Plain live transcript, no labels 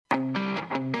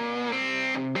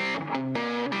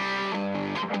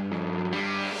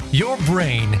Your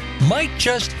brain might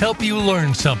just help you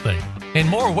learn something in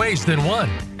more ways than one.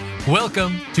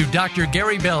 Welcome to Dr.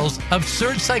 Gary Bell's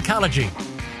Absurd Psychology.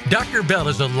 Dr. Bell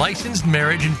is a licensed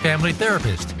marriage and family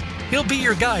therapist. He'll be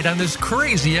your guide on this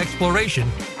crazy exploration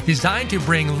designed to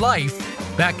bring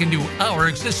life back into our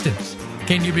existence.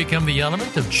 Can you become the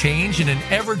element of change in an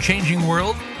ever-changing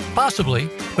world? Possibly,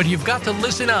 but you've got to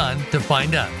listen on to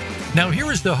find out. Now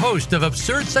here is the host of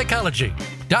Absurd Psychology,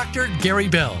 Dr. Gary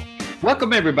Bell.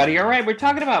 Welcome, everybody. All right, we're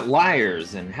talking about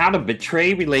liars and how to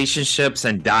betray relationships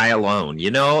and die alone. You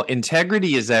know,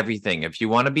 integrity is everything. If you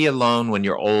want to be alone when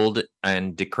you're old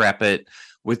and decrepit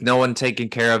with no one taking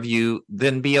care of you,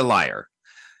 then be a liar.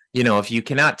 You know, if you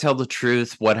cannot tell the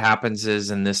truth, what happens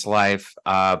is in this life,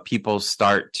 people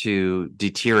start to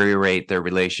deteriorate their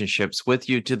relationships with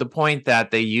you to the point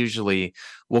that they usually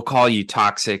will call you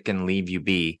toxic and leave you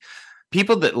be.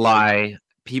 People that lie,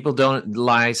 people don't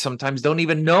lie, sometimes don't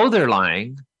even know they're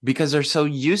lying because they're so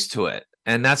used to it.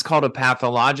 And that's called a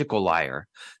pathological liar.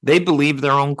 They believe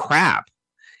their own crap.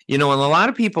 You know, and a lot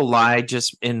of people lie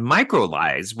just in micro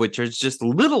lies, which are just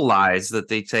little lies that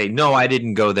they say, no, I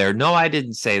didn't go there. No, I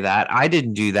didn't say that. I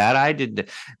didn't do that. I didn't.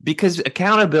 Because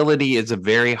accountability is a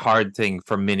very hard thing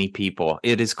for many people.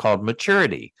 It is called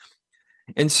maturity.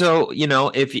 And so, you know,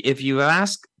 if you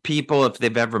ask people if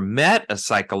they've ever met a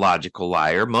psychological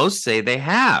liar, most say they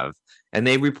have. And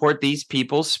they report these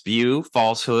people spew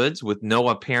falsehoods with no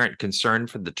apparent concern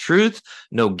for the truth,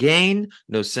 no gain,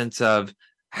 no sense of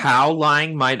how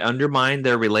lying might undermine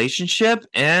their relationship,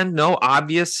 and no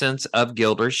obvious sense of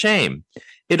guilt or shame.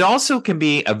 It also can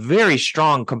be a very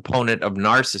strong component of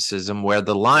narcissism where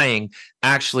the lying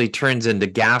actually turns into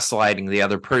gaslighting the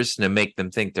other person and make them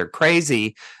think they're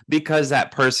crazy because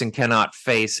that person cannot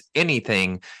face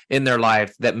anything in their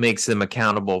life that makes them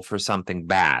accountable for something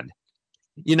bad.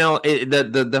 You know,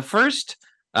 the first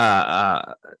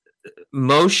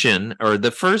motion or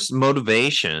the first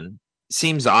motivation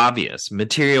seems obvious.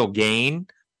 Material gain.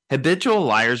 Habitual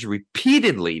liars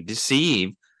repeatedly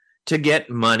deceive to get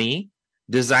money,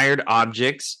 desired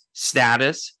objects,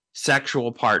 status,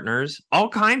 sexual partners, all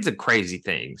kinds of crazy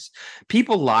things.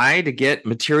 People lie to get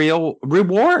material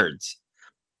rewards.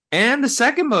 And the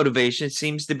second motivation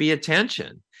seems to be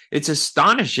attention. It's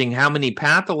astonishing how many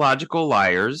pathological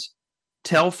liars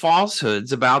tell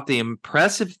falsehoods about the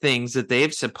impressive things that they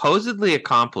have supposedly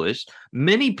accomplished.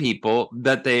 Many people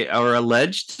that they are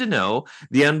alleged to know,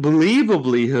 the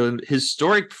unbelievably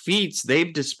historic feats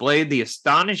they've displayed, the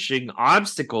astonishing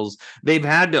obstacles they've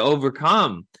had to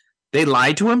overcome. They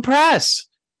lie to impress.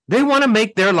 They want to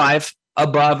make their life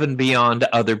above and beyond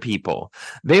other people.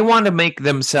 They want to make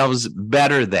themselves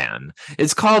better than.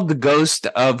 It's called the ghost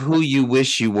of who you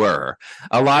wish you were.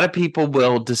 A lot of people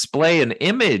will display an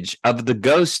image of the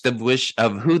ghost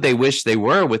of who they wish they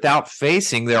were without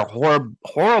facing their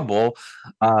horrible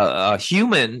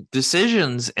human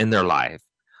decisions in their life.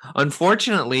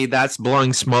 Unfortunately, that's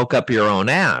blowing smoke up your own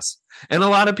ass. And a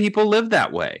lot of people live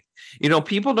that way. You know,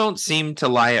 people don't seem to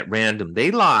lie at random.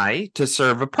 They lie to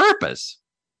serve a purpose.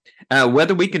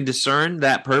 Whether we can discern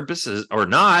that purpose or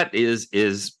not is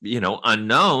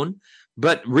unknown.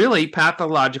 But really,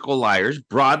 pathological liars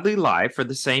broadly lie for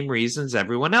the same reasons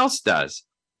everyone else does.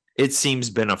 It seems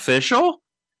beneficial.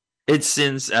 It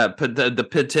seems the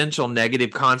potential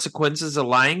negative consequences of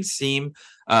lying seem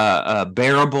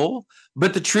bearable.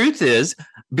 But the truth is,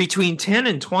 between 10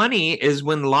 and 20 is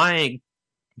when lying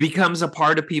becomes a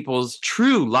part of people's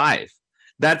true life.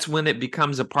 That's when it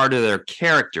becomes a part of their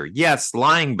character. Yes,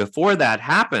 lying before that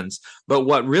happens, but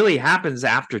what really happens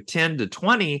after 10 to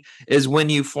 20 is when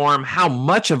you form how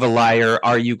much of a liar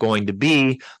are you going to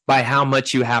be by how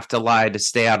much you have to lie to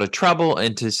stay out of trouble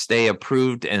and to stay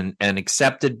approved and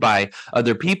accepted by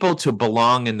other people, to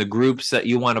belong in the groups that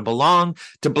you want to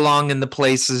belong in the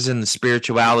places and the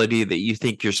spirituality that you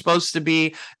think you're supposed to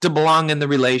be, to belong in the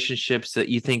relationships that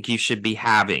you think you should be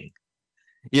having.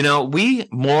 You know, we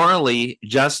morally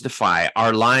justify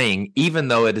our lying, even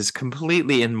though it is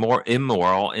completely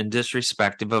immoral and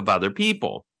disrespectful of other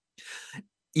people.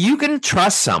 You can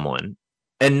trust someone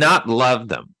and not love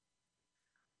them.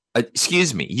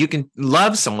 You can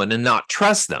love someone and not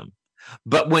trust them.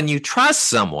 But when you trust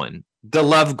someone, the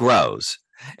love grows.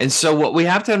 And so what we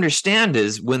have to understand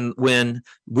is when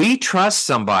we trust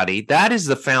somebody, that is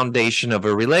the foundation of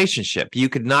a relationship. You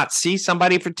could not see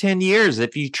somebody for 10 years.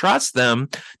 If you trust them,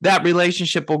 that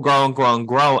relationship will grow and grow and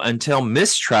grow until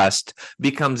mistrust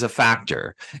becomes a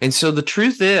factor. And so the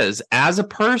truth is, as a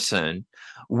person,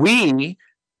 we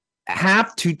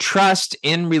have to trust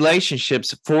in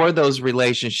relationships for those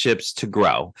relationships to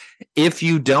grow. If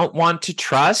you don't want to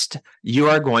trust, you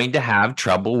are going to have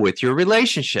trouble with your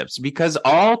relationships because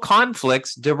all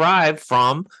conflicts derive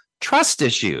from trust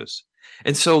issues.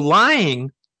 And so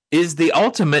lying is the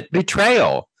ultimate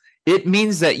betrayal. It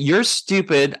means that you're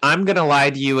stupid, I'm going to lie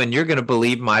to you, and you're going to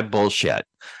believe my bullshit.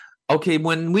 Okay,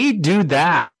 when we do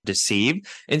that, deceive,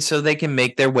 and so they can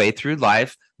make their way through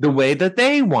life the way that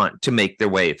they want to make their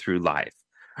way through life.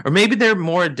 Or maybe they're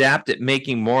more adept at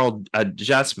making moral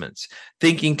adjustments,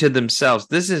 thinking to themselves,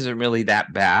 this isn't really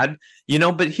that bad,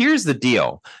 but here's the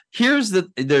deal.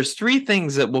 There's three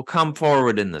things that will come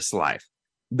forward in this life: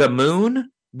 the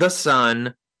moon, the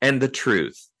sun, and the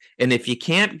truth. And if you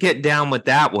can't get down with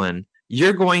that one,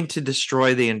 you're going to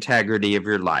destroy the integrity of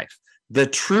your life. The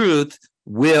truth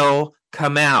will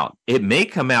come out. It may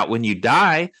come out when you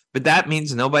die, but that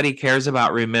means nobody cares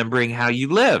about remembering how you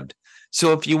lived.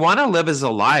 So if you want to live as a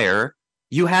liar,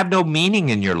 you have no meaning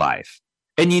in your life.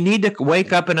 And you need to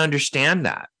wake up and understand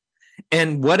that.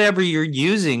 And whatever you're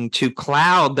using to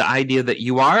cloud the idea that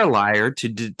you are a liar, to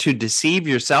deceive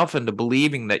yourself into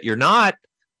believing that you're not,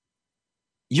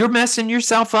 you're messing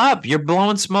yourself up. You're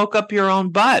blowing smoke up your own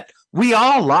butt. We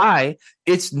all lie.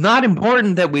 It's not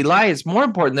important that we lie. It's more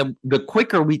important that the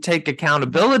quicker we take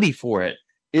accountability for it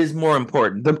is more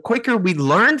important. The quicker we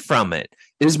learn from it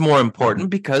is more important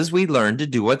because we learn to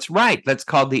do what's right. That's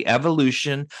called the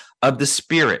evolution of the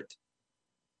spirit.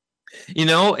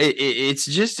 It's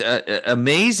just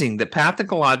amazing that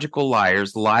pathological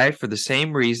liars lie for the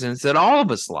same reasons that all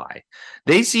of us lie.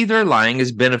 They see their lying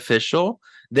as beneficial.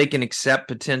 They can accept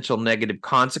potential negative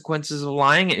consequences of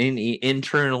lying and any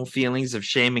internal feelings of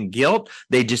shame and guilt.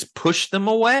 They just push them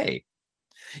away.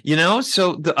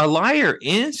 So a liar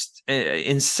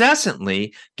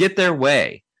incessantly get their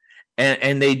way,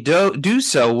 and they do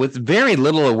so with very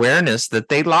little awareness that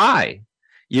they lie.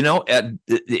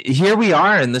 Here we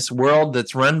are in this world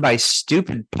that's run by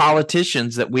stupid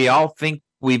politicians that we all think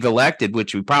we've elected,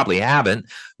 which we probably haven't.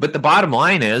 But the bottom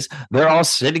line is they're all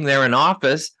sitting there in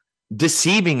office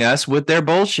deceiving us with their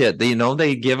bullshit.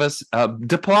 They give us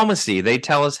diplomacy. They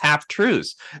tell us half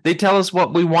truths. They tell us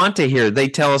what we want to hear. They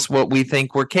tell us what we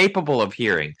think we're capable of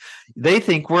hearing. They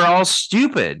think we're all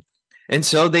stupid. And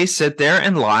so they sit there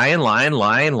and lie and lie and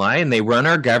lie and lie, and they run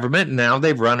our government. And now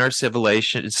they've run our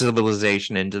civilization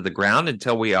into the ground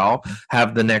until we all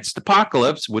have the next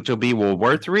apocalypse, which will be World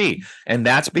War III. And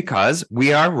that's because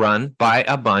we are run by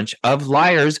a bunch of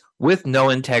liars with no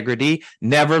integrity,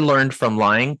 never learned from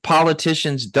lying.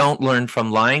 Politicians don't learn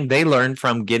from lying. They learn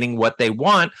from getting what they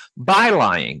want by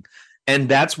lying. And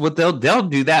that's what they'll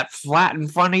do that flat in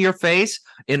front of your face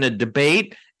in a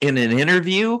debate, in an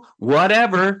interview,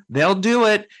 whatever. They'll do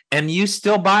it and you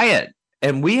still buy it.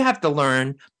 And we have to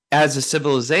learn as a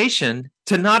civilization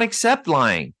to not accept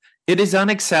lying. It is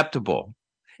unacceptable.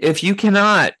 If you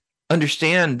cannot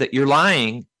understand that you're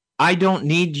lying, I don't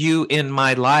need you in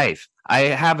my life. I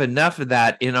have enough of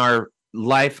that in our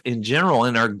life in general,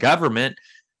 in our government,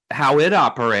 how it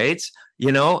operates.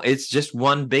 It's just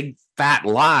one big fat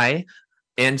lie.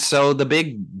 And so the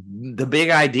big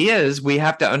idea is we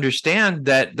have to understand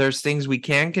that there's things we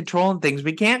can control and things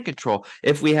we can't control.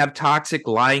 If we have toxic,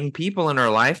 lying people in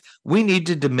our life, we need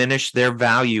to diminish their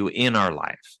value in our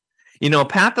life.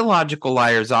 Pathological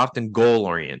liars are often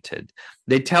goal-oriented.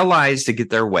 They tell lies to get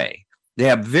their way. They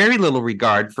have very little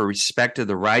regard for respect to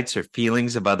the rights or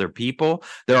feelings of other people.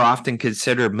 They're often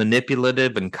considered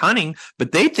manipulative and cunning,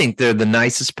 but they think they're the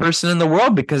nicest person in the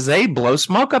world because they blow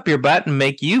smoke up your butt and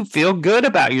make you feel good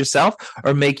about yourself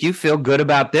or make you feel good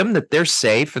about them, that they're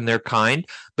safe and they're kind.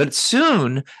 But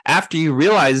soon after you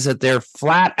realize that they're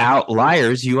flat out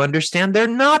liars, you understand they're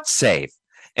not safe.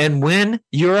 And when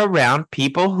you're around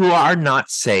people who are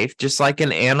not safe, just like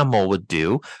an animal would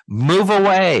do, move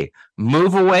away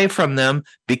from them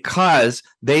because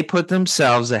they put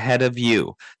themselves ahead of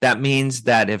you. That means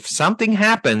that if something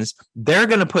happens, they're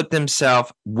going to put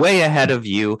themselves way ahead of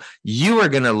you. You are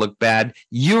going to look bad.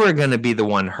 You are going to be the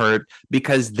one hurt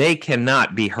because they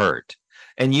cannot be hurt.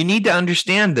 And you need to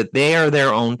understand that they are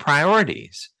their own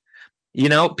priorities.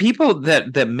 People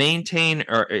that maintain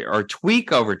or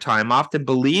tweak over time often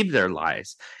believe their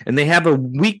lies, and they have a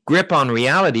weak grip on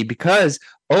reality because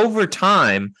over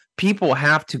time, people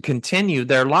have to continue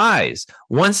their lies.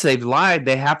 Once they've lied,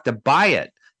 they have to buy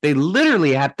it. They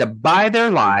literally have to buy their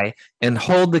lie and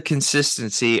hold the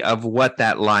consistency of what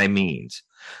that lie means.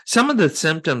 Some of the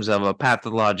symptoms of a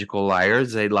pathological liar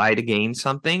is they lie to gain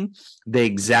something, they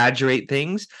exaggerate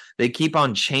things, they keep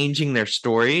on changing their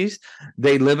stories,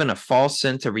 they live in a false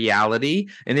sense of reality,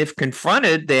 and if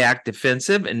confronted, they act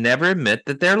defensive and never admit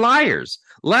that they're liars.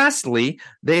 Lastly,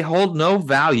 they hold no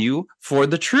value for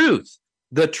the truth.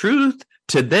 The truth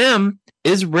to them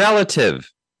is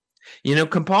relative.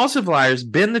 Compulsive liars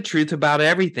bend the truth about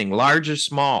everything, large or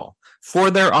small,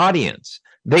 for their audience.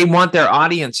 They want their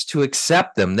audience to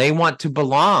accept them. They want to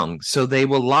belong, so they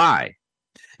will lie.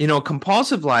 A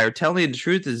compulsive liar telling the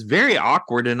truth is very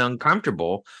awkward and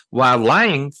uncomfortable, while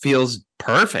lying feels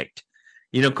perfect.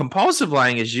 Compulsive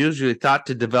lying is usually thought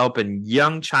to develop in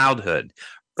young childhood,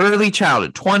 early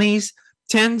childhood, 20s,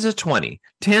 10 to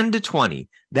 20.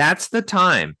 That's the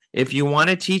time. If you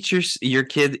want to teach your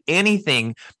kid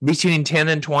anything between 10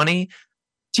 and 20,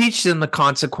 teach them the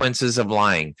consequences of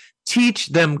lying. Teach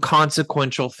them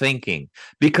consequential thinking,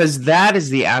 because that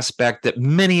is the aspect that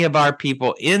many of our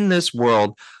people in this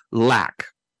world lack.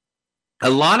 A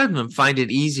lot of them find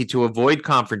it easy to avoid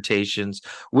confrontations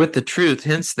with the truth,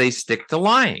 hence they stick to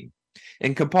lying.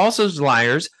 And compulsive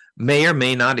liars may or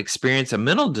may not experience a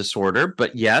mental disorder,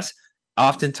 but yes,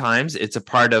 oftentimes it's a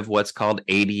part of what's called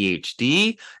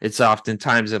ADHD. It's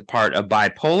oftentimes a part of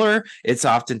bipolar. It's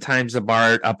oftentimes a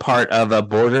part of a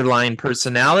borderline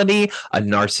personality, a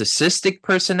narcissistic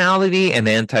personality, an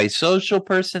antisocial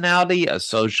personality, a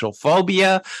social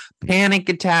phobia, panic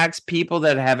attacks, people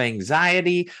that have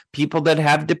anxiety, people that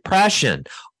have depression.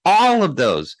 All of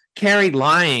those carry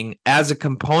lying as a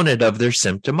component of their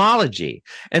symptomology.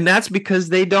 And that's because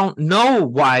they don't know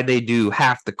why they do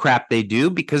half the crap they do,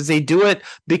 because they do it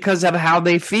because of how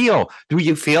they feel. Do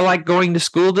you feel like going to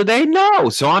school today? No,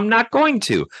 so I'm not going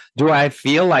to. Do I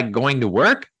feel like going to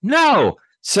work? No,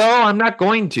 so I'm not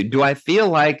going to. Do I feel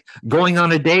like going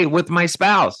on a date with my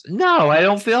spouse? No, I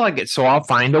don't feel like it, so I'll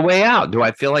find a way out. Do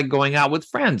I feel like going out with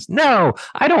friends? No,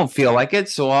 I don't feel like it,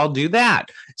 so I'll do that.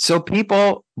 So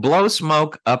people blow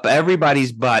smoke up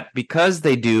everybody's butt because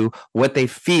they do what they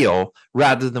feel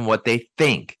rather than what they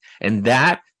think. And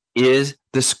that is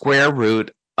the square root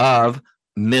of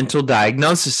mental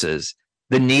diagnoses.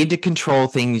 The need to control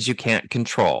things you can't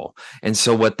control. And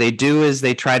so what they do is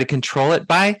they try to control it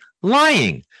by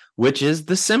lying, which is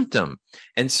the symptom.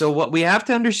 And so what we have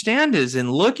to understand is,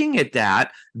 in looking at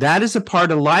that, that is a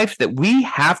part of life that we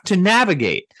have to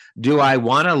navigate. Do I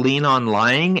want to lean on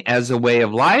lying as a way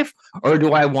of life, or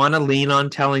do I want to lean on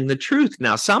telling the truth?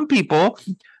 Now, some people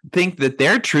think that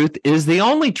their truth is the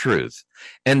only truth,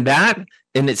 and that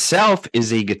in itself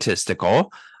is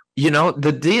egotistical.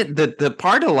 The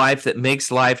part of life that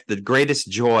makes life the greatest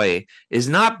joy is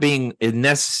not being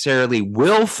necessarily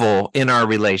willful in our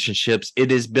relationships.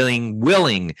 It is being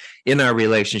willing in our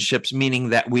relationships, meaning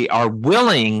that we are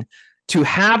willing to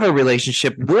have a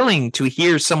relationship, willing to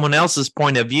hear someone else's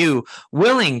point of view,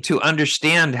 willing to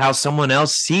understand how someone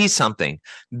else sees something.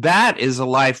 That is a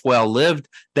life well lived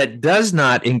that does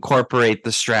not incorporate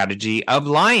the strategy of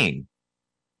lying.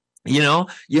 You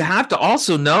have to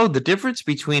also know the difference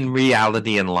between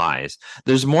reality and lies.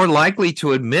 There's more likely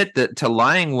to admit that to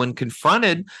lying when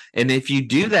confronted. And if you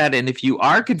do that, and if you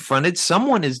are confronted,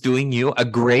 someone is doing you a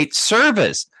great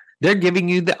service. They're giving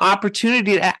you the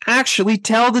opportunity to actually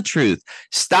tell the truth.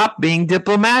 Stop being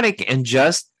diplomatic and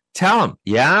just tell them,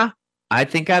 yeah, I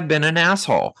think I've been an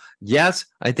asshole. Yes,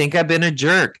 I think I've been a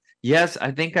jerk. Yes, I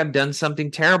think I've done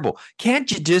something terrible.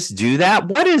 Can't you just do that?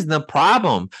 What is the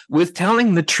problem with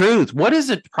telling the truth? What is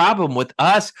the problem with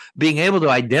us being able to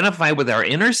identify with our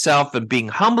inner self and being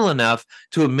humble enough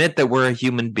to admit that we're a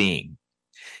human being?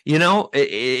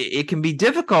 It can be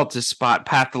difficult to spot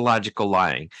pathological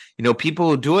lying.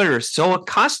 People who do it are so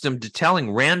accustomed to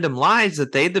telling random lies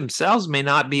that they themselves may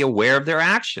not be aware of their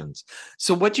actions.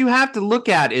 So what you have to look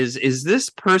at is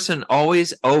this person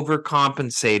always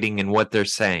overcompensating in what they're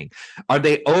saying? Are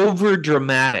they over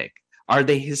dramatic? Are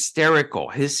they hysterical,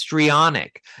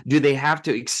 histrionic? Do they have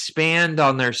to expand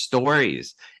on their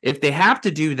stories? If they have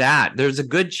to do that, there's a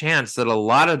good chance that a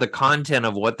lot of the content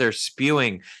of what they're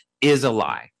spewing is a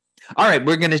lie. All right,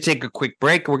 we're going to take a quick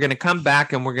break. We're going to come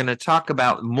back and we're going to talk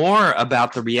more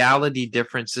about the reality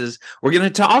differences. We're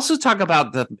going to also talk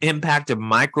about the impact of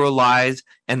micro lies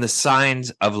and the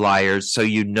signs of liars, so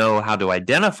you know how to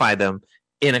identify them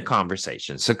in a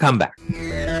conversation. So come back.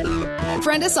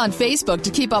 Friend us on Facebook to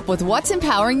keep up with what's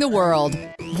empowering the world.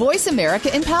 Voice America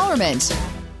Empowerment.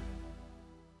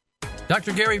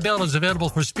 Dr. Gary Bell is available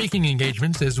for speaking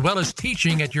engagements as well as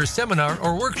teaching at your seminar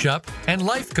or workshop and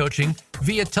life coaching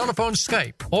via telephone,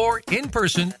 Skype, or in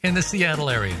person in the Seattle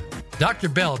area. Dr.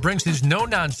 Bell brings his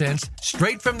no-nonsense,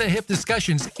 straight-from-the-hip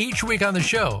discussions each week on the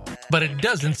show, but it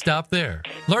doesn't stop there.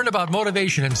 Learn about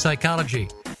motivation and psychology,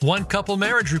 one-couple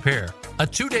marriage repair, a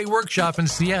 2-day workshop in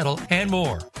Seattle, and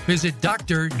more. Visit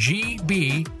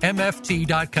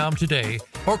drgbmft.com today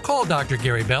or call Dr.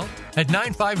 Gary Bell at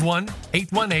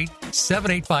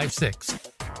 951-818-7856.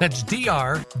 That's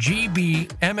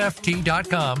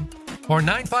drgbmft.com or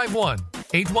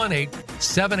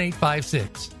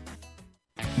 951-818-7856.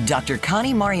 Dr.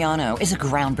 Connie Mariano is a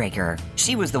groundbreaker.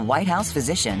 She was the White House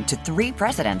physician to 3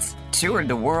 presidents, toured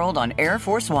the world on Air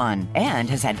Force One, and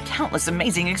has had countless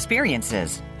amazing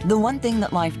experiences. The one thing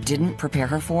that life didn't prepare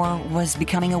her for was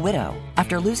becoming a widow.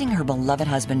 After losing her beloved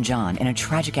husband John in a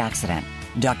tragic accident,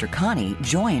 Dr. Connie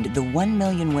joined the 1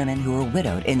 million women who are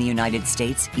widowed in the United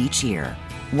States each year.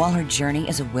 While her journey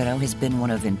as a widow has been one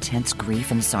of intense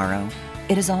grief and sorrow,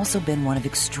 it has also been one of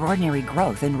extraordinary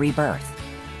growth and rebirth.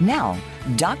 Now,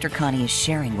 Dr. Connie is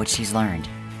sharing what she's learned,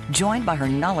 joined by her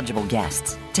knowledgeable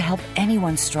guests to help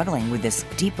anyone struggling with this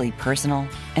deeply personal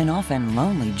and often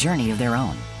lonely journey of their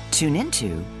own. Tune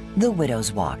into The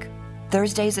Widow's Walk,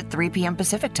 Thursdays at 3 p.m.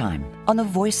 Pacific Time on the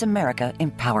Voice America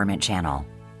Empowerment Channel.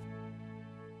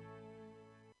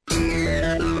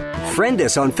 Friend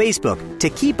us on Facebook to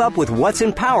keep up with what's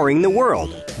empowering the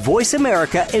world. Voice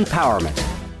America Empowerment.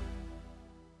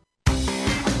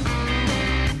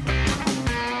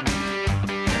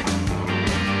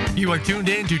 You are tuned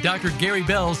in to Dr. Gary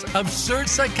Bell's Absurd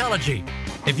Psychology.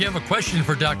 If you have a question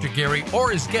for Dr. Gary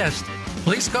or his guest,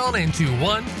 please call in to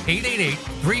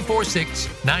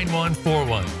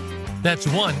 1-888-346-9141. That's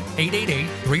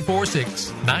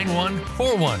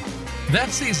 1-888-346-9141.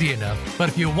 That's easy enough, but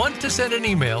if you want to send an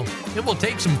email, it will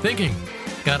take some thinking.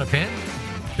 Got a pen?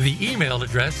 The email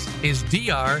address is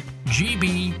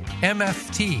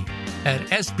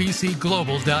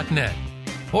drgbmft@sbcglobal.net.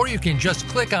 Or you can just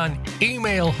click on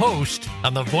Email Host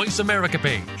on the Voice America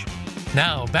page.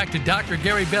 Now, back to Dr.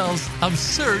 Gary Bell's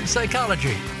Absurd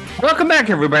Psychology. Welcome back,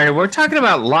 everybody. We're talking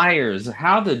about liars,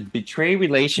 how to betray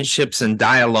relationships and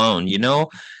die alone. You know,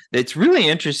 it's really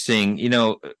interesting. You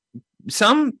know,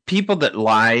 some people that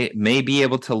lie may be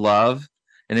able to love,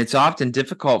 and it's often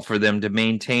difficult for them to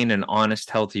maintain an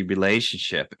honest, healthy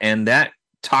relationship. And that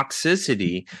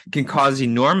toxicity can cause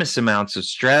enormous amounts of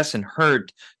stress and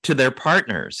hurt to their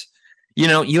partners. You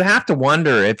know, you have to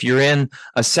wonder, if you're in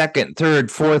a second,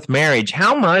 third, fourth marriage,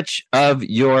 how much of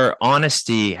your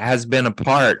honesty has been a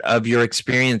part of your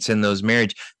experience in those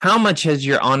marriages? How much has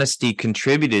your honesty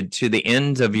contributed to the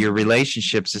end of your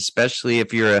relationships, especially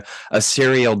if you're a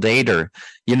serial dater?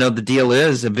 You know, the deal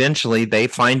is eventually they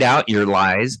find out your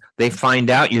lies, they find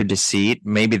out your deceit.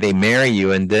 Maybe they marry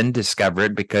you and then discover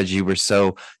it because you were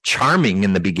so charming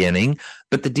in the beginning.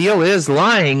 But the deal is,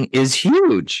 lying is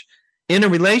huge in a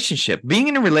relationship. Being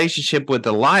in a relationship with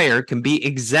a liar can be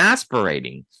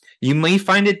exasperating. You may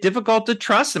find it difficult to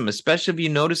trust them, especially if you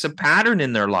notice a pattern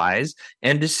in their lies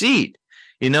and deceit.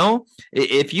 You know,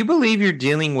 if you believe you're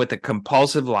dealing with a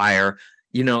compulsive liar,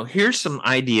 you know, here's some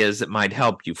ideas that might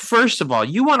help you. First of all,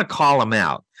 you want to call them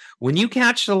out. When you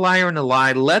catch the liar in a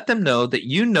lie, let them know that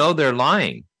you know they're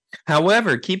lying.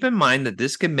 However, keep in mind that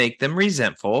this can make them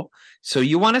resentful, so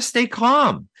you want to stay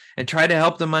calm and try to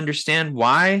help them understand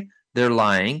why they're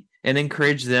lying and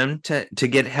encourage them to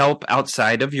get help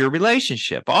outside of your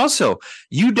relationship. Also,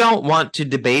 you don't want to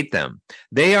debate them.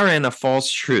 They are in a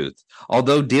false truth.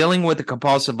 Although dealing with a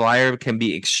compulsive liar can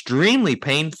be extremely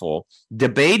painful,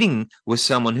 debating with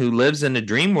someone who lives in a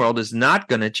dream world is not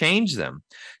going to change them.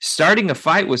 Starting a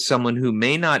fight with someone who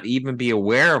may not even be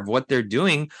aware of what they're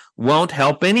doing won't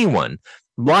help anyone.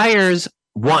 Liars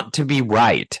want to be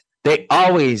right. They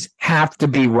always have to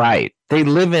be right. They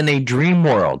live in a dream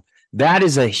world. That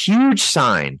is a huge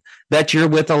sign that you're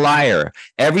with a liar.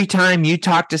 Every time you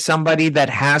talk to somebody that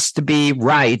has to be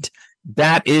right,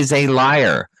 that is a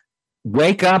liar.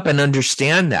 Wake up and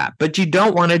understand that. But you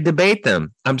don't want to debate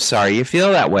them. I'm sorry you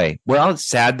feel that way. Well, it's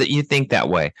sad that you think that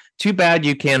way. Too bad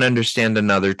you can't understand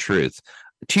another truth.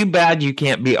 Too bad you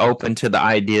can't be open to the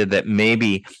idea that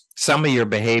maybe some of your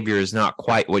behavior is not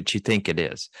quite what you think it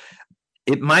is.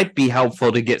 It might be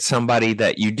helpful to get somebody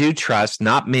that you do trust,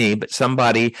 not me, but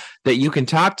somebody that you can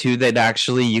talk to, that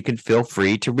actually you can feel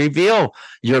free to reveal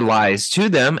your lies to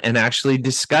them and actually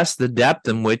discuss the depth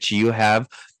in which you have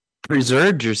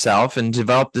preserved yourself and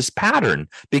developed this pattern,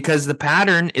 because the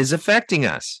pattern is affecting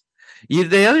us.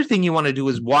 The other thing you want to do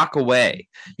is walk away.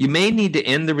 You may need to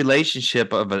end the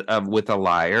relationship with a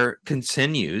liar,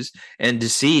 continues, and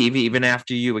deceive even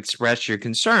after you express your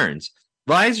concerns.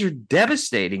 Lies are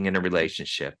devastating in a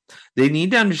relationship. They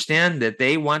need to understand that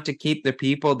they want to keep the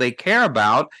people they care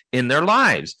about in their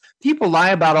lives. People lie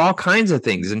about all kinds of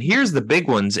things, and here's the big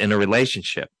ones in a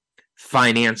relationship: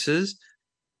 finances,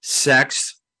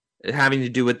 sex, having to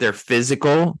do with their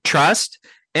physical trust,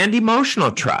 and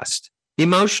emotional trust.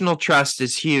 Emotional trust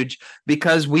is huge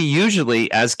because we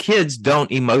usually, as kids,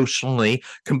 don't emotionally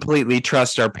completely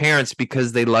trust our parents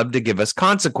because they love to give us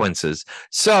consequences.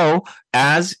 So,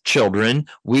 as children,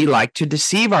 we like to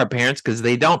deceive our parents because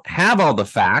they don't have all the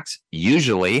facts,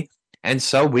 usually. And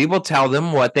so we will tell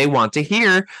them what they want to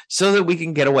hear so that we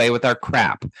can get away with our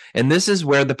crap. And this is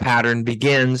where the pattern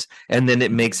begins, and then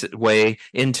it makes its way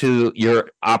into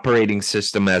your operating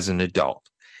system as an adult.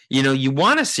 You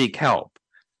want to seek help.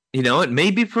 It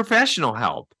may be professional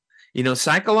help.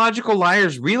 Psychological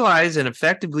liars realize and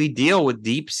effectively deal with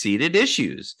deep-seated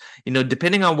issues.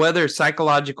 Depending on whether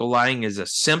psychological lying is a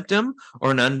symptom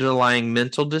or an underlying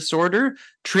mental disorder,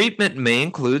 treatment may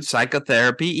include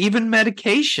psychotherapy, even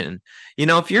medication.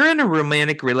 If you're in a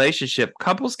romantic relationship,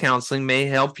 couples counseling may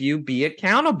help you be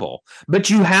accountable, but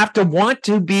you have to want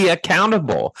to be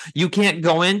accountable. You can't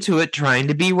go into it trying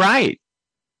to be right.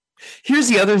 Here's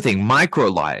the other thing, micro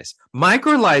lies.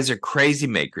 Micro lies are crazy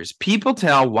makers. People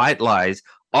tell white lies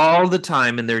all the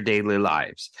time in their daily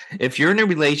lives. If you're in a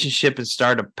relationship and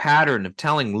start a pattern of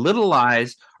telling little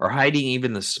lies or hiding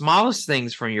even the smallest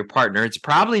things from your partner, it's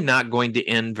probably not going to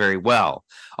end very well.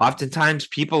 Oftentimes,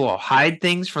 people will hide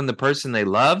things from the person they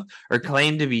love or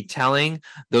claim to be telling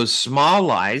those small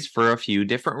lies for a few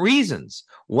different reasons.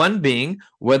 One being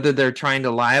whether they're trying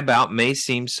to lie about may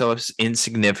seem so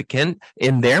insignificant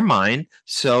in their mind,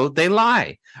 so they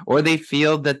lie. Or they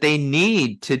feel that they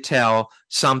need to tell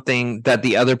something that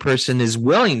the other person is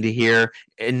willing to hear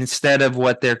instead of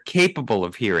what they're capable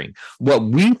of hearing. What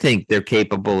we think they're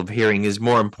capable of hearing is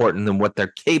more important than what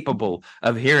they're capable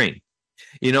of hearing.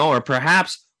 Or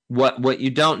perhaps what you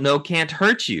don't know can't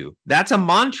hurt you. That's a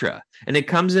mantra, and it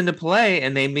comes into play,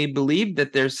 and they may believe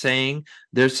that they're saying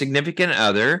their significant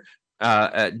other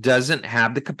doesn't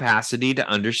have the capacity to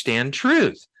understand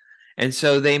truth. And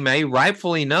so they may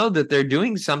rightfully know that they're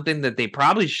doing something that they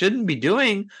probably shouldn't be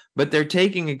doing, but they're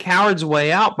taking a coward's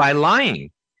way out by lying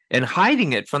and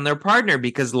hiding it from their partner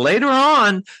because later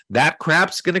on, that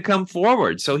crap's going to come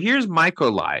forward. So here's micro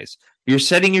lies. You're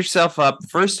setting yourself up,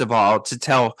 first of all, to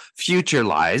tell future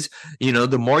lies.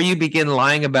 The more you begin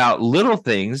lying about little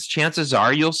things, chances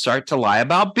are you'll start to lie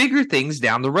about bigger things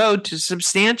down the road to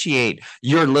substantiate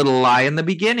your little lie in the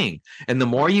beginning. And the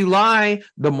more you lie,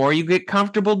 the more you get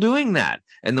comfortable doing that.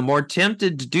 And the more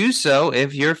tempted to do so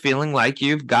if you're feeling like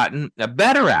you've gotten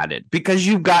better at it because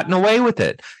you've gotten away with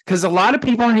it. Because a lot of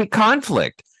people hate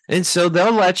conflict. And so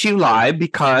they'll let you lie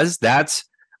because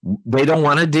they don't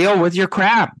want to deal with your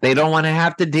crap. They don't want to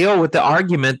have to deal with the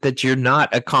argument that you're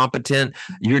not a competent,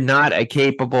 you're not a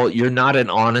capable, you're not an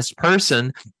honest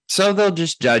person. So they'll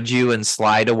just judge you and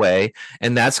slide away.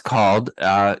 And that's called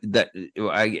I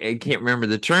can't remember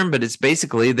the term, but it's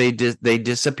basically they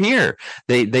disappear.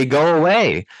 They go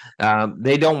away.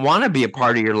 They don't want to be a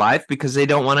part of your life because they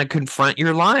don't want to confront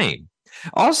your lying.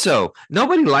 Also,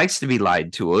 nobody likes to be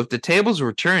lied to. If the tables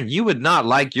were turned, you would not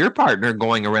like your partner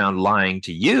going around lying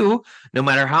to you, no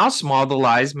matter how small the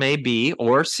lies may be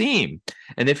or seem.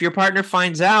 And if your partner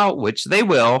finds out, which they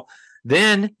will,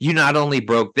 then you not only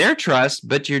broke their trust,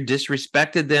 but you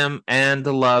disrespected them and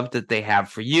the love that they have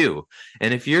for you.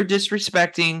 And if you're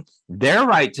disrespecting their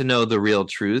right to know the real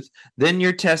truth, then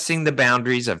you're testing the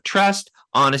boundaries of trust,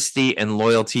 honesty, and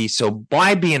loyalty. So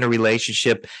why be in a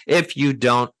relationship if you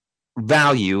don't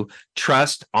value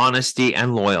trust, honesty,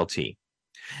 and loyalty?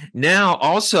 Now,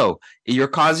 also, you're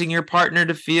causing your partner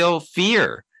to feel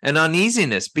fear and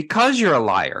uneasiness because you're a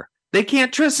liar. They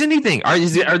can't trust anything. Are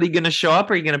they going to show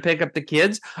up? Are you going to pick up the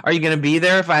kids? Are you going to be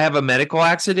there if I have a medical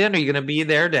accident? Are you going to be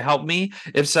there to help me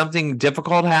if something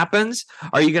difficult happens?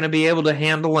 Are you going to be able to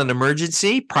handle an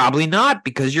emergency? Probably not,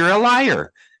 because you're a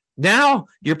liar. Now,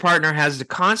 your partner has to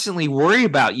constantly worry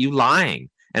about you lying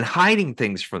and hiding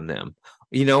things from them.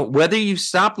 Whether you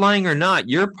stop lying or not,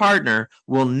 your partner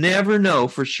will never know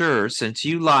for sure since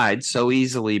you lied so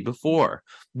easily before.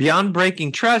 Beyond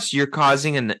breaking trust, you're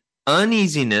causing an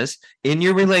uneasiness in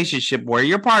your relationship where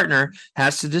your partner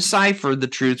has to decipher the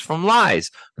truth from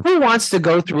lies. Who wants to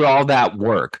go through all that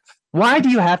work? Why do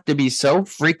you have to be so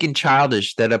freaking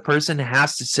childish that a person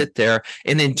has to sit there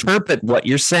and interpret what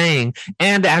you're saying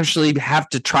and actually have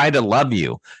to try to love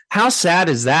you? How sad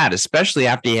is that, especially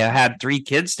after you had 3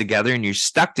 kids together and you're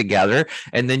stuck together,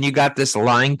 and then you got this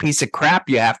lying piece of crap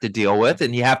you have to deal with,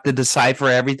 and you have to decipher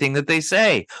everything that they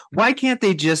say. Why can't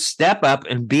they just step up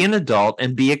and be an adult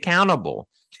and be accountable?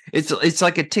 It's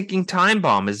like a ticking time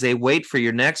bomb as they wait for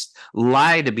your next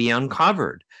lie to be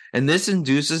uncovered. And this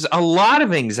induces a lot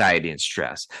of anxiety and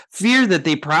stress, fear that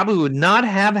they probably would not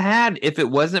have had if it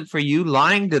wasn't for you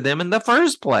lying to them in the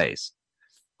first place.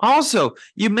 Also,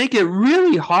 you make it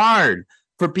really hard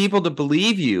for people to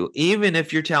believe you, even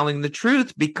if you're telling the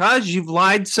truth, because you've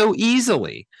lied so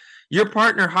easily. Your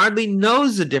partner hardly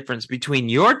knows the difference between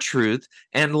your truth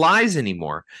and lies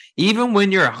anymore. Even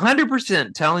when you're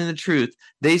 100% telling the truth,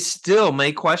 they still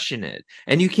may question it.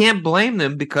 And you can't blame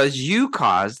them because you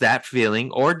caused that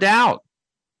feeling or doubt.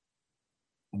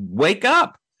 Wake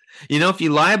up. If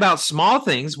you lie about small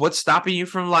things, what's stopping you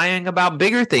from lying about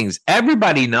bigger things?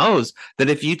 Everybody knows that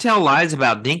if you tell lies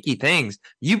about dinky things,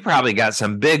 you probably got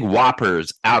some big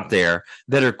whoppers out there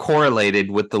that are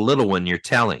correlated with the little one you're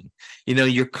telling.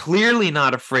 You're clearly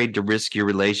not afraid to risk your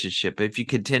relationship if you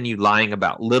continue lying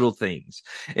about little things.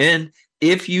 And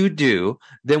if you do,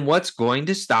 then what's going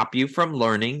to stop you from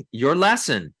learning your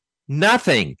lesson?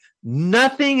 Nothing.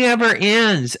 Nothing ever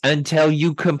ends until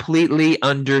you completely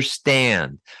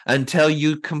understand, until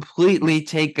you completely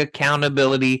take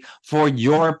accountability for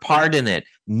your part in it.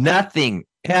 Nothing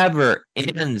ever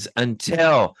ends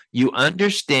until you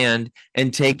understand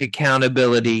and take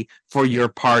accountability for your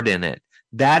part in it.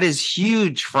 That is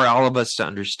huge for all of us to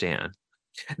understand.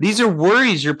 These are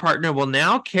worries your partner will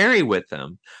now carry with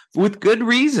them with good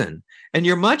reason. And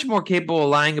you're much more capable of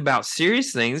lying about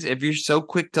serious things if you're so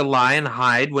quick to lie and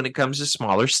hide when it comes to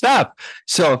smaller stuff.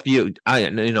 So if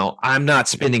I'm not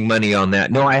spending money on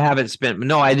that. No, I haven't spent.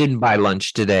 No, I didn't buy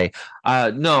lunch today.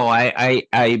 No,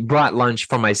 I brought lunch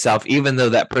for myself, even though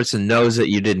that person knows that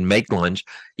you didn't make lunch.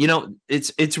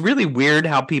 It's really weird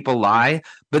how people lie,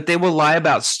 but they will lie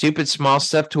about stupid small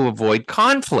stuff to avoid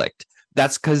conflict.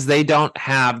 That's because they don't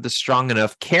have the strong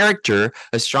enough character,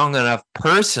 a strong enough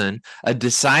person, a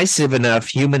decisive enough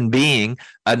human being,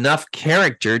 enough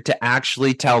character to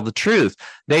actually tell the truth.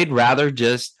 They'd rather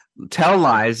just tell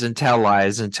lies and tell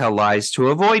lies and tell lies to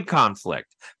avoid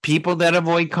conflict. People that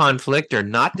avoid conflict are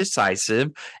not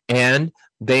decisive and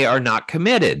they are not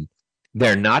committed.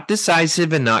 They're not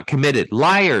decisive and not committed.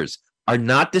 Liars are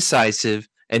not decisive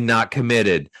and not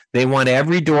committed. They want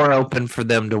every door open for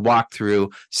them to walk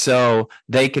through so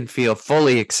they can feel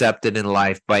fully accepted in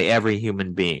life by every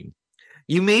human being.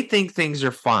 You may think things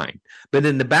are fine, but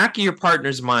in the back of your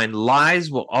partner's mind,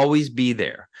 lies will always be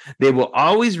there. They will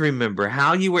always remember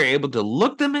how you were able to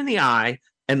look them in the eye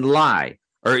and lie,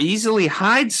 or easily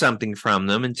hide something from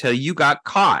them until you got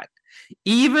caught.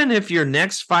 Even if your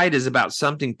next fight is about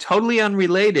something totally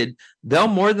unrelated, they'll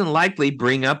more than likely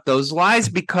bring up those lies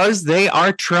because they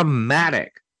are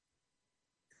traumatic.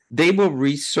 They will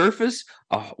resurface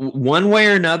one way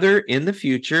or another in the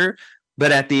future,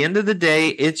 but at the end of the day,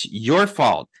 it's your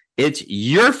fault. It's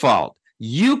your fault.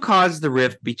 You caused the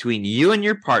rift between you and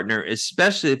your partner,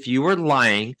 especially if you were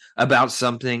lying about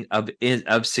something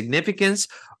of significance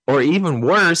or even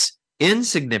worse,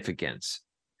 insignificance.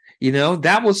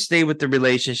 That will stay with the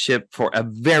relationship for a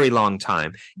very long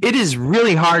time. It is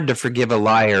really hard to forgive a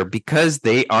liar because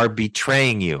they are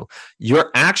betraying you. Your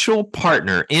actual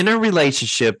partner in a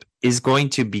relationship is going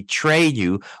to betray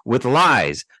you with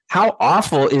lies. How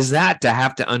awful is that to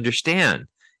have to understand?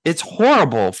 It's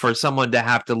horrible for someone to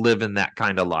have to live in that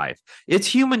kind of life. It's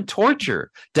human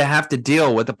torture to have to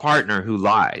deal with a partner who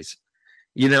lies.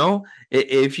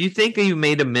 If you think you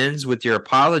made amends with your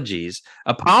apologies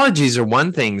are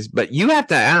one thing, but you have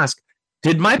to ask,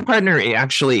 did my partner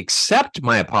actually accept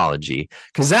my apology?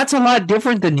 Because that's a lot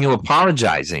different than you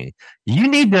apologizing. You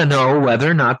need to know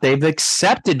whether or not they've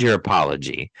accepted your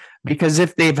apology. Because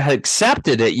if they've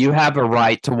accepted it, you have a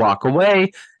right to walk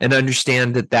away and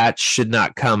understand that should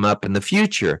not come up in the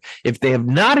future. If they have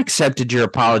not accepted your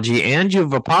apology and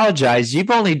you've apologized, you've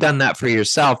only done that for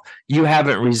yourself. You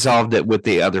haven't resolved it with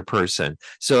the other person.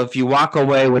 So if you walk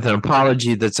away with an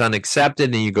apology that's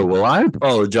unaccepted and you go, well, I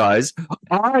apologize.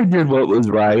 I did what was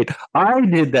right. I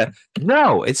did that.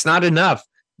 No, it's not enough.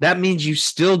 That means you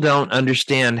still don't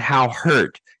understand how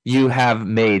hurt you have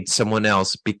made someone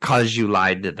else because you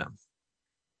lied to them.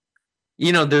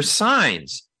 There's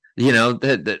signs,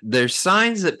 there's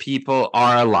signs that people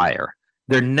are a liar.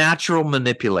 They're natural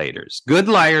manipulators. Good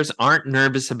liars aren't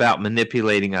nervous about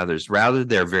manipulating others. Rather,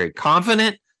 they're very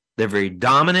confident. They're very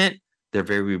dominant. They're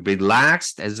very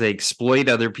relaxed as they exploit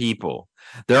other people.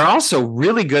 They're also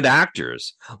really good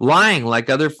actors. Lying, like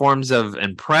other forms of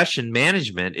impression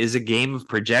management, is a game of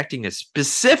projecting a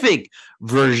specific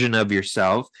version of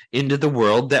yourself into the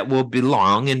world that will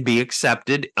belong and be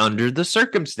accepted under the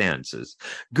circumstances.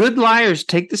 Good liars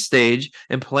take the stage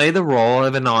and play the role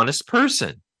of an honest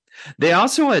person. They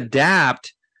also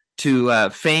adapt to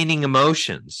feigning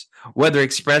emotions. Whether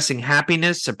expressing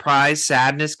happiness, surprise,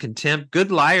 sadness, contempt,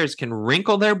 good liars can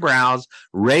wrinkle their brows,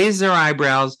 raise their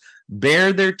eyebrows,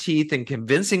 bare their teeth in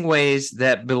convincing ways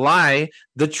that belie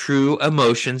the true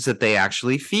emotions that they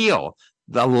actually feel.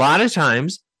 A lot of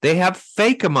times they have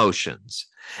fake emotions.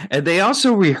 And they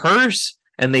also rehearse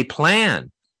and they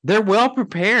plan. They're well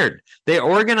prepared. They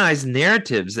organize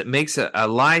narratives that makes a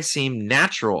lie seem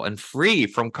natural and free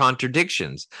from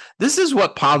contradictions. This is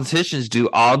what politicians do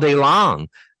all day long.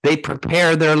 They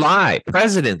prepare their lie.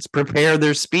 Presidents prepare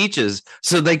their speeches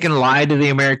so they can lie to the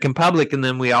American public, and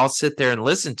then we all sit there and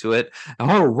listen to it.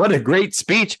 Oh, what a great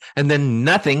speech. And then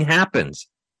nothing happens,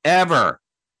 ever.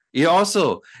 You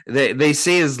also, they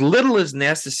say as little as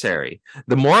necessary.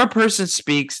 The more a person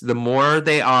speaks, the more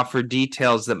they offer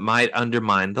details that might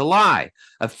undermine the lie.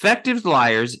 Effective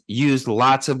liars use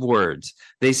lots of words.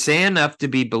 They say enough to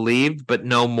be believed, but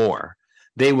no more.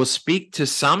 They will speak to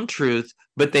some truth,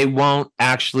 but they won't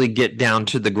actually get down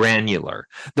to the granular.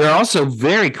 They're also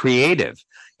very creative.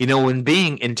 You know, when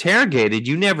being interrogated,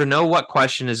 you never know what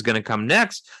question is going to come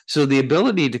next. So the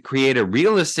ability to create a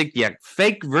realistic yet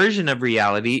fake version of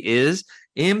reality is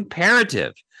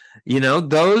imperative. You know,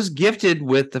 those gifted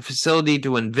with the facility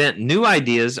to invent new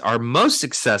ideas are most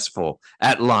successful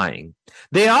at lying.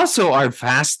 They also are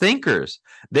fast thinkers.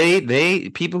 They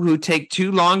people who take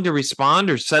too long to respond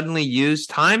or suddenly use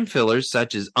time fillers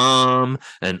such as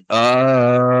and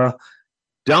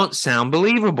don't sound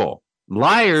believable.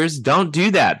 Liars don't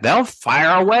do that. They'll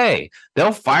fire away.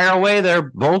 They'll fire away their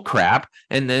bull crap,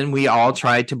 and then we all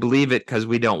try to believe it because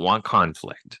we don't want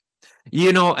conflict.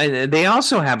 You know, and they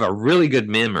also have a really good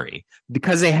memory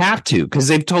because they have to, because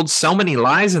they've told so many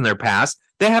lies in their past.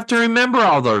 They have to remember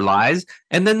all their lies,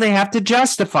 and then they have to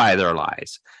justify their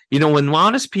lies. You know, when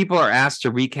honest people are asked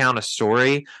to recount a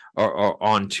story or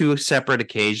on two separate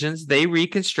occasions, they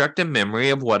reconstruct a memory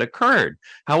of what occurred.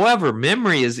 However,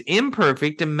 memory is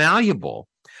imperfect and malleable.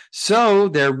 So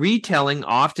their retelling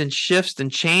often shifts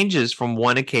and changes from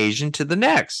one occasion to the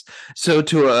next. So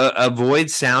to avoid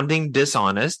sounding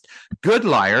dishonest, good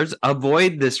liars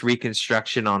avoid this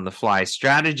reconstruction on the fly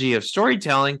strategy of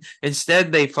storytelling.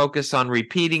 Instead, they focus on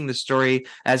repeating the story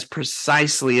as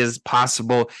precisely as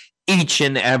possible each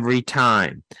and every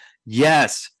time.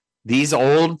 Yes, these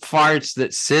old farts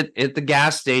that sit at the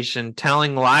gas station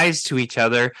telling lies to each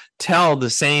other tell the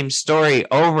same story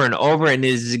over and over, and it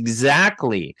is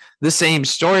exactly the same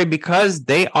story because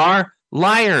they are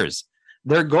liars.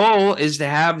 Their goal is to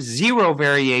have zero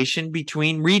variation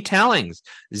between retellings.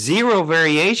 Zero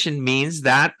variation means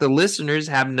that the listeners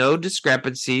have no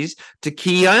discrepancies to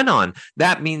key in on.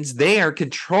 That means they are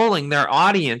controlling their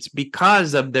audience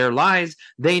because of their lies.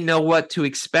 They know what to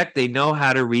expect. They know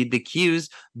how to read the cues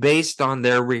based on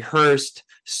their rehearsed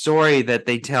story that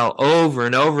they tell over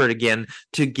and over again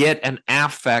to get an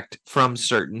affect from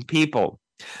certain people.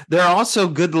 They're also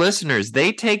good listeners.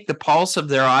 They take the pulse of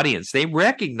their audience. They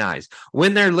recognize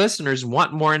when their listeners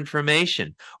want more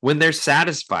information, when they're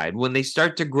satisfied, when they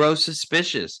start to grow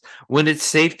suspicious, when it's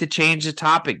safe to change the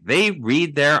topic. They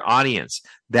read their audience.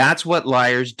 That's what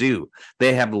liars do.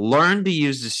 They have learned to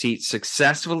use deceit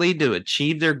successfully to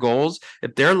achieve their goals.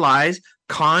 If their lies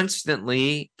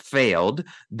constantly failed,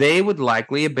 they would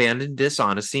likely abandon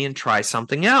dishonesty and try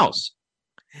something else.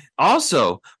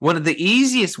 Also, one of the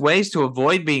easiest ways to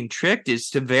avoid being tricked is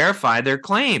to verify their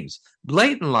claims.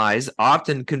 Blatant lies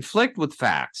often conflict with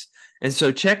facts, and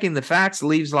so checking the facts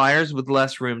leaves liars with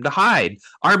less room to hide.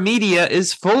 Our media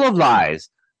is full of lies.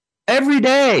 Every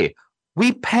day,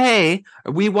 we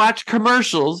watch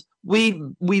commercials, we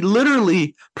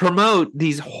literally promote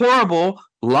these horrible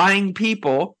lying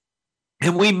people,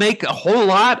 and we make a whole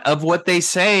lot of what they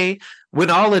say when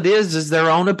all it is their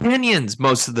own opinions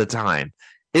most of the time.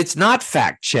 It's not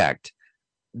fact-checked.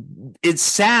 It's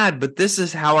sad, but this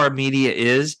is how our media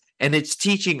is, and it's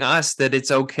teaching us that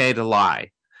it's okay to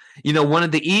lie. You know, one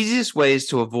of the easiest ways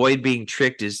to avoid being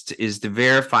tricked is to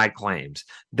verify claims.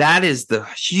 That is the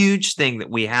huge thing that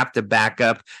we have to back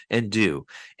up and do.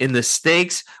 In the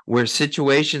stakes where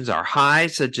situations are high,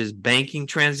 such as banking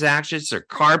transactions or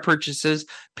car purchases,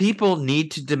 people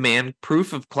need to demand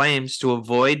proof of claims to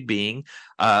avoid being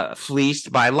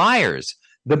fleeced by liars.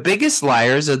 The biggest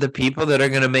liars are the people that are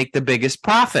going to make the biggest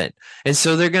profit. And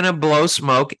so they're going to blow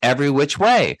smoke every which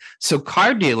way. So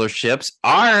car dealerships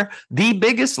are the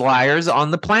biggest liars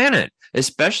on the planet,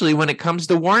 especially when it comes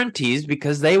to warranties,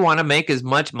 because they want to make as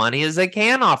much money as they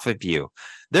can off of you.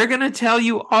 They're going to tell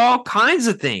you all kinds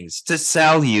of things to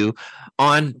sell you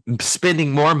on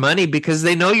spending more money because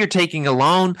they know you're taking a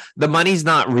loan. The money's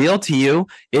not real to you.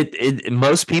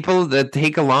 Most people that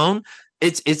take a loan,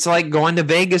 It's like going to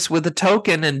Vegas with a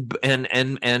token and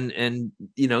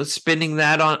spending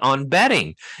that on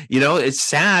betting. It's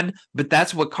sad, but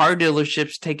that's what car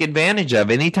dealerships take advantage of.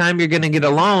 Anytime you're going to get a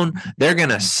loan, they're going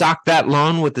to sock that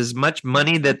loan with as much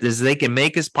money as they can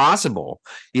make as possible.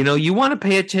 You want to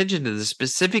pay attention to the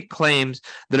specific claims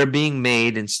that are being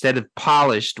made instead of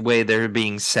polished way they're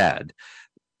being said.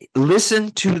 Listen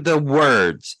to the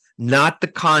words, not the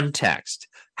context.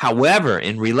 However,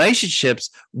 in relationships,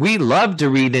 we love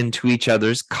to read into each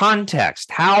other's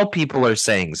context, how people are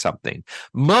saying something.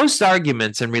 Most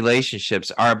arguments in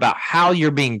relationships are about how you're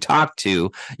being talked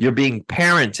to, you're being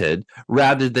parented,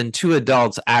 rather than two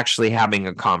adults actually having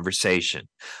a conversation.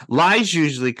 Lies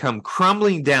usually come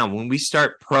crumbling down when we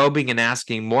start probing and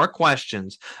asking more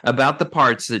questions about the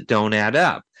parts that don't add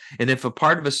up. And if a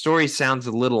part of a story sounds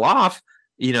a little off,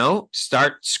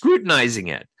 start scrutinizing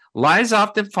it. Lies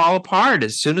often fall apart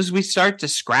as soon as we start to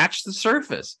scratch the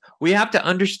surface. We have to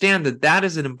understand that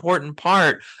is an important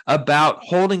part about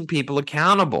holding people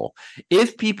accountable.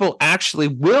 If people actually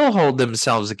will hold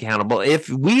themselves accountable, if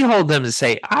we hold them to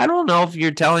say, I don't know if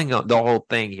you're telling the whole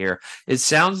thing here. It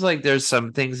sounds like there's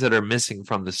some things that are missing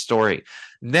from the story.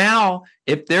 Now,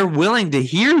 if they're willing to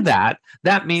hear that,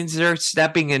 that means they're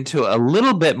stepping into a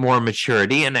little bit more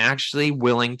maturity and actually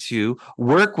willing to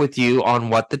work with you on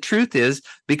what the truth is,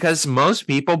 because most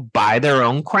people buy their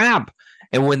own crap.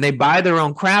 And when they buy their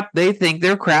own crap, they think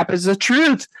their crap is the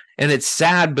truth. And it's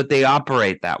sad, but they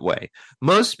operate that way.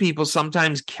 Most people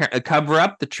sometimes cover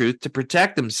up the truth to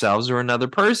protect themselves or another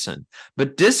person.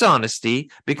 But dishonesty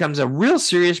becomes a real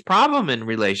serious problem in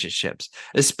relationships,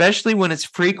 especially when it's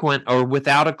frequent or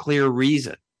without a clear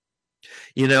reason.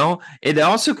 It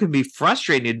also can be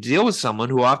frustrating to deal with someone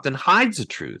who often hides the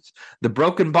truth. The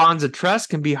broken bonds of trust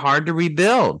can be hard to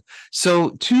rebuild.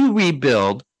 So to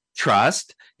rebuild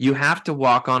trust, you have to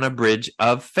walk on a bridge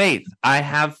of faith. I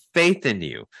have faith in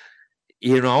you.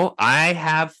 I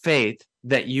have faith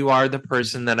that you are the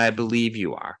person that I believe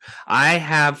you are. I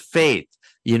have faith,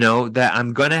 that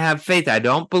I'm going to have faith. I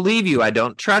don't believe you. I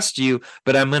don't trust you,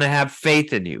 but I'm going to have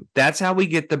faith in you. That's how we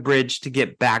get the bridge to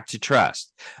get back to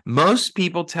trust. Most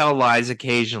people tell lies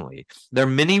occasionally. There are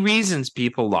many reasons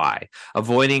people lie: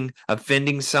 avoiding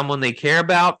offending someone they care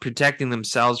about, protecting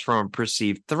themselves from a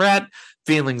perceived threat,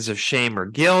 feelings of shame or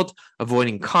guilt,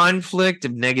 avoiding conflict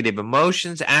of negative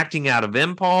emotions, acting out of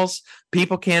impulse.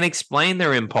 People can't explain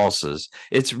their impulses.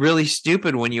 It's really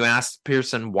stupid when you ask the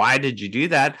person, why did you do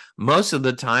that? Most of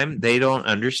the time, they don't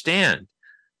understand.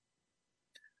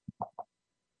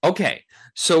 Okay,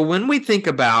 so when we think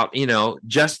about,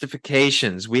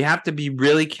 justifications, we have to be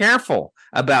really careful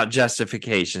about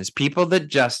justifications. People that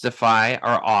justify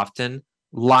are often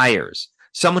liars.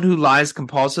 Someone who lies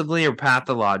compulsively or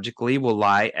pathologically will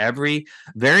lie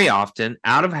very often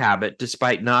out of habit,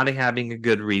 despite not having a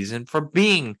good reason for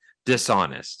being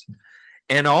dishonest.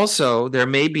 And also, there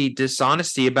may be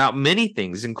dishonesty about many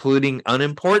things, including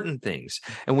unimportant things.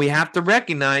 And we have to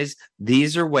recognize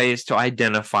these are ways to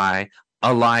identify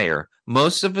a liar.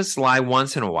 Most of us lie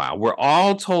once in a while. We're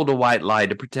all told a white lie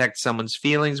to protect someone's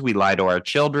feelings. We lie to our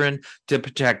children to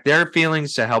protect their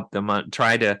feelings, to help them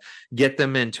try to get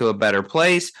them into a better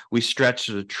place. We stretch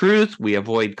the truth. We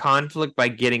avoid conflict by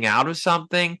getting out of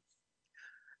something.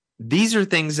 These are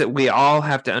things that we all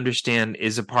have to understand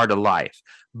is a part of life.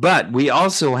 But we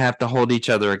also have to hold each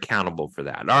other accountable for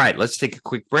that. All right, let's take a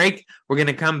quick break. We're going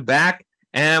to come back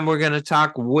and we're going to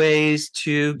talk ways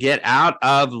to get out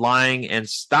of lying and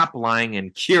stop lying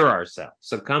and cure ourselves.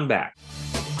 So come back.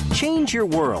 Change your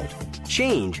world.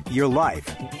 Change your life.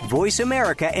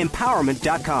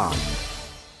 VoiceAmericaEmpowerment.com.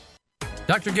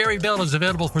 Dr. Gary Bell is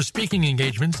available for speaking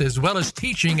engagements as well as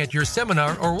teaching at your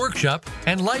seminar or workshop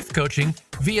and life coaching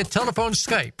via telephone,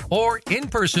 Skype, or in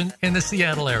person in the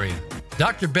Seattle area.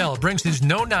 Dr. Bell brings his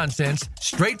no-nonsense,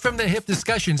 straight-from-the-hip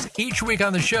discussions each week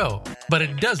on the show, but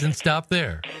it doesn't stop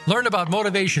there. Learn about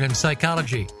motivation and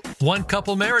psychology,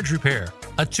 one-couple marriage repair,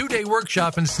 a 2-day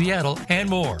workshop in Seattle, and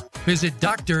more. Visit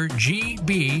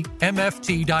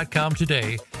drgbmft.com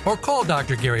today or call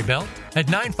Dr. Gary Bell at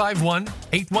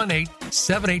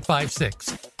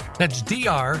 951-818-7856. That's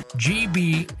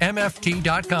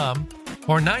drgbmft.com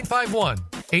or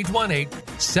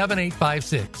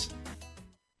 951-818-7856.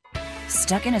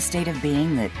 Stuck in a state of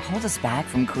being that holds us back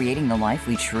from creating the life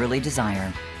we truly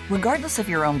desire? Regardless of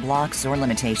your own blocks or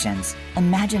limitations,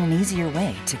 imagine an easier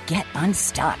way to get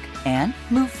unstuck and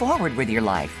move forward with your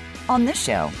life. On this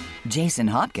show, Jason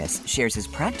Hopkins shares his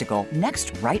practical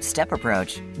next right step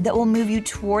approach that will move you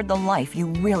toward the life you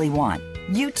really want.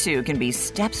 You too can be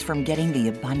steps from getting the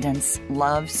abundance,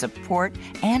 love, support,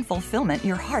 and fulfillment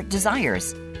your heart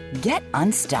desires. Get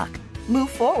unstuck.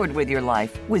 Move forward with your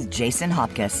life with Jason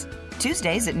Hopkins.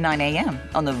 Tuesdays at 9 a.m.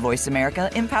 on the Voice America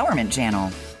Empowerment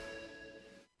Channel.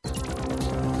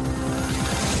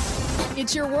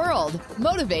 It's your world.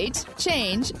 Motivate,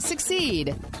 change,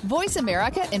 succeed.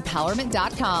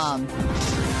 VoiceAmericaEmpowerment.com.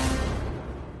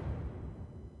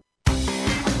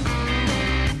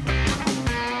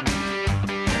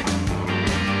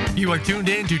 You are tuned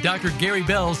in to Dr. Gary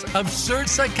Bell's Absurd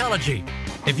Psychology.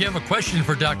 If you have a question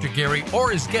for Dr. Gary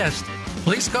or his guest,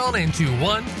 please call in to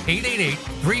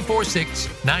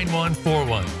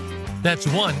 1-888-346-9141. That's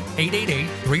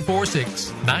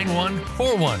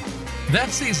 1-888-346-9141.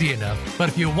 That's easy enough, but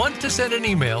if you want to send an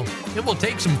email, it will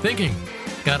take some thinking.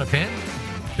 Got a pen?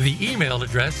 The email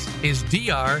address is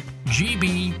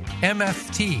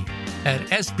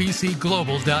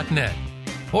drgbmft@sbcglobal.net.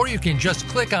 Or you can just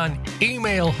click on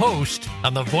Email Host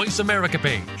on the Voice America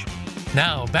page.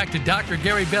 Now, back to Dr.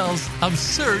 Gary Bell's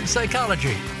Absurd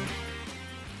Psychology.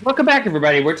 Welcome back,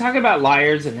 everybody. We're talking about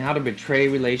liars and how to betray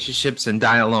relationships and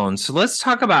die alone. So let's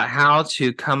talk about how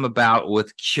to come about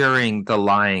with curing the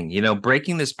lying. You know,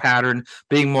 breaking this pattern,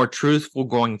 being more truthful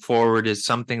going forward is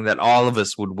something that all of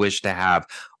us would wish to have.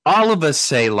 All of us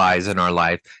say lies in our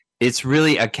life. It's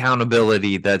really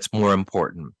accountability that's more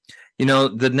important. You know,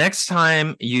 the next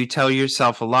time you tell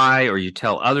yourself a lie or you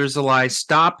tell others a lie,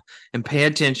 stop and pay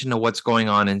attention to what's going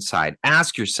on inside.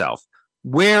 Ask yourself,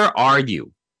 where are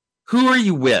you? Who are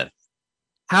you with?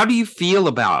 How do you feel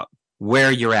about where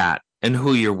you're at and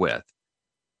who you're with?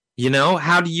 You know,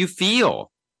 how do you feel?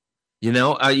 You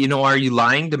know, are you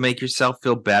lying to make yourself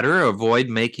feel better or avoid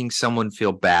making someone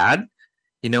feel bad?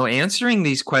 You know, answering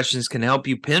these questions can help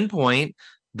you pinpoint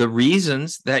the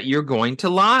reasons that you're going to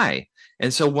lie.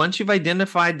 And so once you've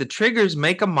identified the triggers,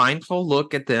 make a mindful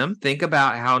look at them. Think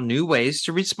about how new ways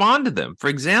to respond to them. For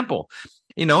example,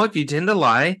 you know, if you tend to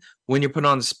lie when you're put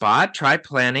on the spot, try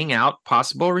planning out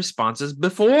possible responses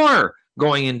before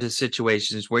going into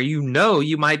situations where you know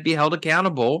you might be held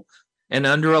accountable and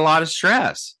under a lot of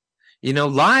stress. You know,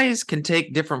 lies can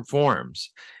take different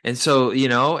forms. And so, you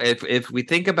know, if we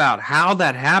think about how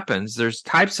that happens, there's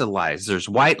types of lies. There's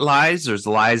white lies, there's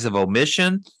lies of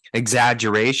omission,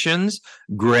 exaggerations,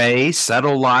 gray,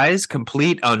 subtle lies,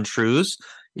 complete untruths.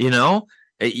 You know,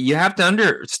 you have to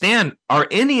understand, are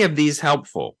any of these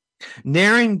helpful?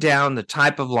 Narrowing down the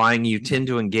type of lying you tend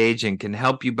to engage in can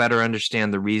help you better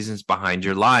understand the reasons behind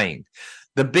your lying.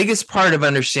 The biggest part of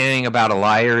understanding about a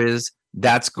liar is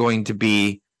that's going to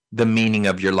be the meaning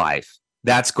of your life.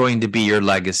 That's going to be your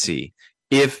legacy,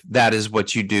 if that is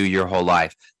what you do your whole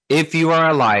life. If you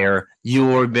are a liar,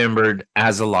 you are remembered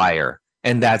as a liar,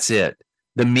 and that's it.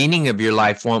 The meaning of your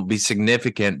life won't be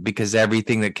significant because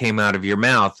everything that came out of your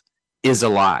mouth is a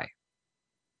lie.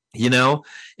 You know,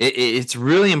 it's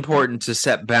really important to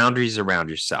set boundaries around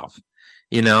yourself.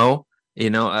 Being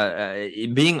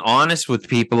honest with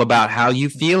people about how you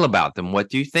feel about them, what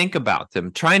do you think about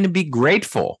them, trying to be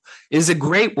grateful is a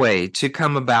great way to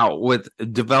come about with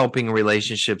developing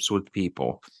relationships with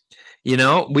people. You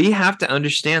know, we have to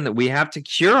understand that we have to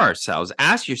cure ourselves.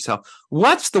 Ask yourself,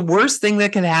 what's the worst thing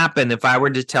that could happen if I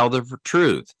were to tell the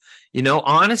truth? You know,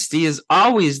 honesty is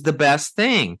always the best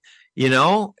thing. You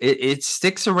know, it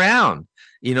sticks around.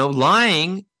 You know,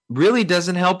 lying really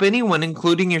doesn't help anyone,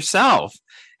 including yourself.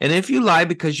 And if you lie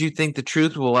because you think the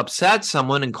truth will upset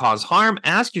someone and cause harm,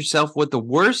 ask yourself what the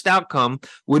worst outcome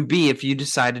would be if you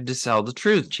decided to tell the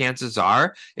truth. Chances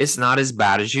are it's not as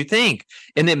bad as you think.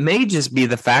 And it may just be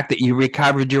the fact that you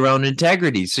recovered your own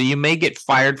integrity. So you may get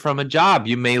fired from a job.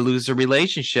 You may lose a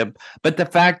relationship. But the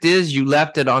fact is you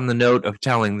left it on the note of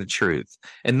telling the truth.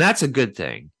 And that's a good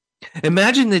thing.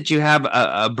 Imagine that you have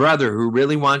a brother who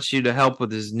really wants you to help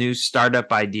with his new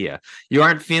startup idea. You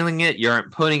aren't feeling it, you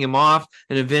aren't putting him off,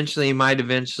 and eventually you might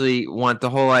want the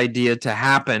whole idea to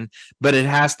happen, but it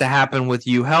has to happen with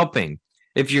you helping.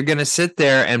 If you're going to sit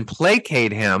there and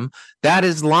placate him, that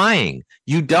is lying.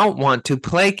 You don't want to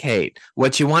placate.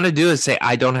 What you want to do is say,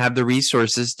 I don't have the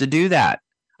resources to do that.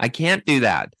 I can't do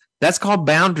that. That's called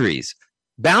boundaries.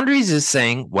 Boundaries is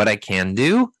saying what I can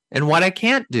do and what I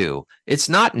can't do. It's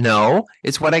not no,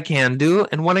 it's what I can do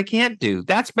and what I can't do.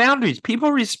 That's boundaries.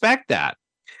 People respect that.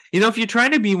 You know, if you're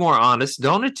trying to be more honest,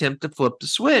 don't attempt to flip the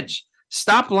switch.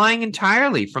 Stop lying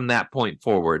entirely from that point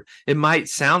forward. It might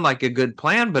sound like a good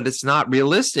plan, but it's not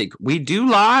realistic. We do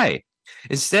lie.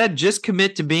 Instead, just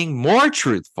commit to being more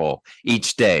truthful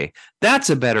each day. That's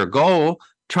a better goal.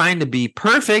 Trying to be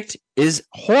perfect is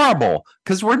horrible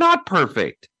because we're not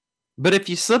perfect. But if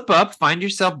you slip up, find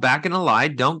yourself back in a lie,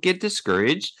 don't get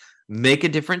discouraged, make a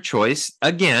different choice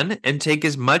again, and take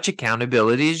as much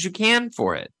accountability as you can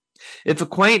for it. If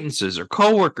acquaintances or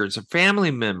coworkers or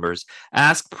family members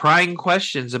ask prying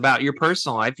questions about your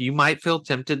personal life, you might feel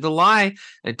tempted to lie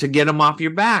and to get them off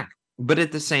your back. But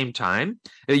at the same time,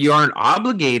 you aren't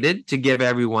obligated to give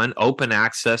everyone open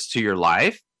access to your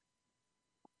life.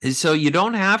 And so you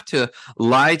don't have to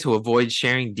lie to avoid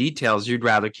sharing details you'd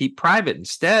rather keep private.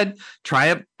 Instead,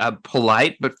 try a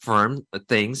polite but firm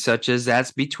thing such as,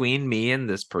 that's between me and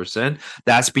this person.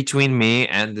 That's between me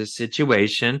and this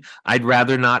situation. I'd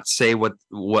rather not say what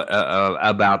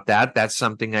about that. That's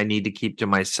something I need to keep to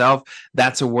myself.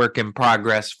 That's a work in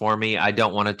progress for me. I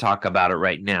don't want to talk about it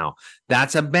right now.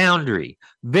 That's a boundary.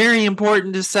 Very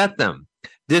important to set them.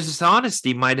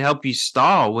 Dishonesty might help you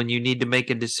stall when you need to make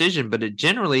a decision, but it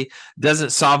generally doesn't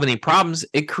solve any problems.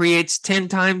 It creates 10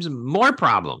 times more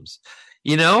problems.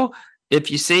 If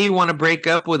you say you want to break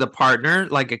up with a partner,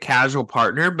 like a casual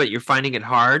partner, but you're finding it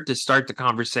hard to start the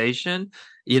conversation,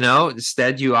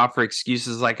 instead you offer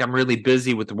excuses like, I'm really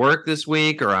busy with work this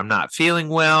week, or I'm not feeling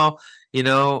well,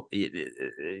 then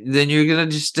you're going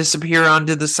to just disappear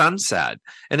onto the sunset.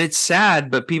 And it's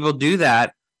sad, but people do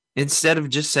that instead of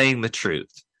just saying the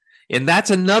truth. And that's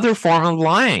another form of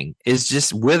lying, is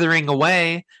just withering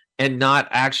away and not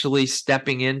actually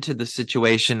stepping into the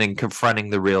situation and confronting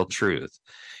the real truth.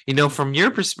 From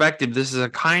your perspective, this is a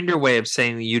kinder way of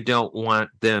saying that you don't want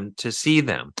them to see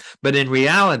them. But in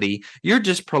reality, you're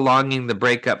just prolonging the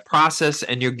breakup process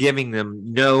and you're giving them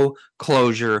no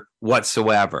closure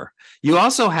whatsoever. You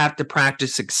also have to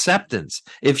practice acceptance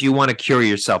if you want to cure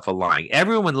yourself of lying.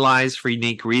 Everyone lies for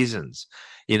unique reasons.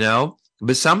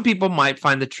 But some people might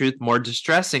find the truth more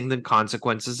distressing than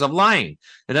consequences of lying.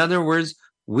 In other words,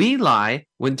 we lie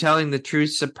when telling the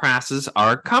truth surpasses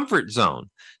our comfort zone.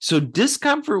 So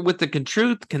discomfort with the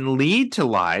truth can lead to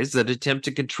lies that attempt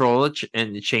to control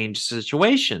and change the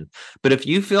situation. But if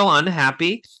you feel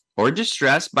unhappy or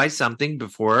distressed by something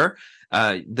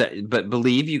but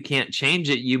believe you can't change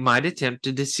it, you might attempt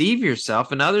to deceive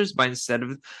yourself and others by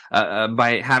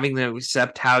having them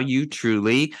accept how you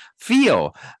truly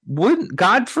feel.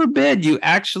 God forbid you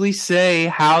actually say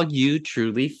how you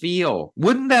truly feel.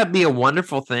 Wouldn't that be a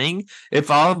wonderful thing if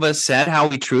all of us said how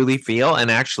we truly feel and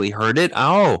actually heard it?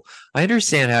 Oh, I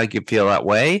understand how you feel that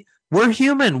way. We're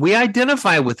human. We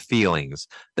identify with feelings.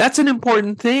 That's an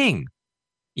important thing.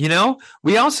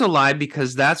 We also lie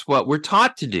because that's what we're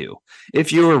taught to do.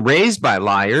 If you were raised by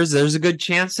liars, there's a good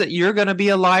chance that you're going to be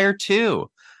a liar too.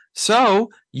 So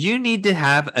you need to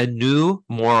have a new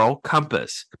moral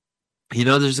compass.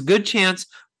 There's a good chance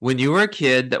when you were a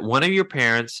kid that one of your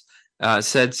parents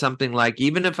said something like,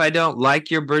 even if I don't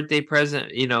like your birthday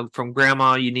present, from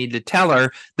grandma, you need to tell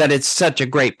her that it's such a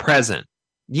great present.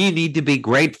 You need to be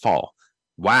grateful.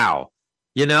 Wow.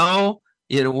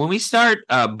 When we start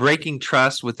breaking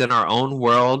trust within our own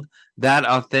world, that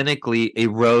authentically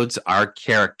erodes our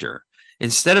character.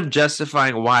 Instead of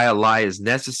justifying why a lie is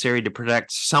necessary to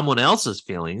protect someone else's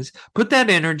feelings, put that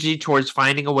energy towards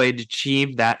finding a way to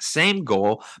achieve that same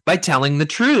goal by telling the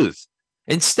truth.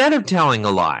 Instead of telling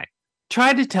a lie,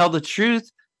 try to tell the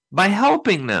truth by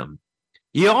helping them.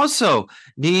 You also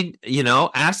need, you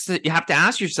have to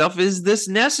ask yourself, is this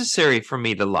necessary for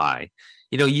me to lie?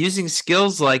 Using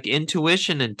skills like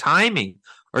intuition and timing,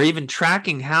 or even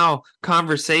tracking how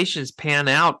conversations pan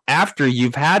out after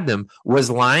you've had them. Was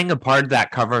lying a part of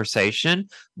that conversation?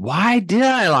 Why did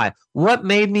I lie? What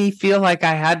made me feel like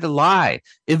I had to lie?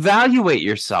 Evaluate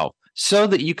yourself so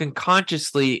that you can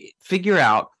consciously figure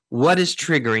out what is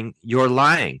triggering your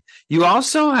lying. You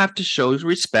also have to show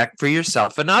respect for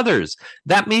yourself and others.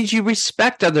 That means you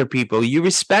respect other people. You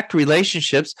respect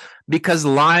relationships, because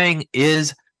lying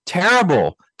is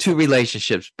terrible to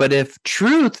relationships. But if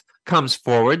truth comes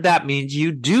forward, that means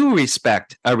you do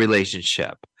respect a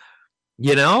relationship.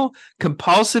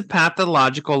 Compulsive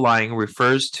pathological lying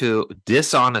refers to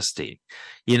dishonesty.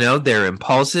 They're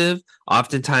impulsive.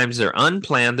 Oftentimes they're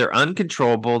unplanned. They're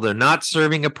uncontrollable. They're not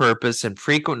serving a purpose, and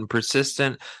frequent and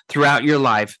persistent throughout your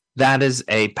life. That is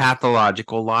a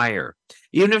pathological liar.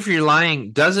 Even if your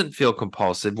lying doesn't feel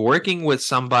compulsive, working with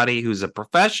somebody who's a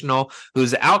professional,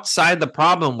 who's outside the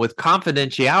problem with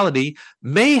confidentiality,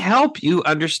 may help you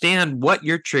understand what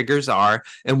your triggers are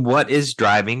and what is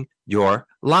driving your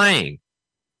lying.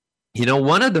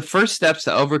 One of the first steps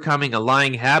to overcoming a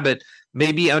lying habit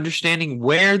may be understanding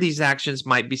where these actions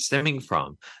might be stemming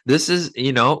from. This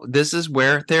is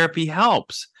where therapy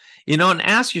helps. And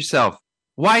ask yourself,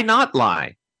 why not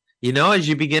lie? As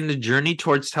you begin to journey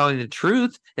towards telling the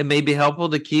truth, it may be helpful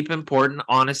to keep important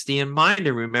honesty in mind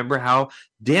and remember how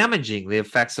damaging the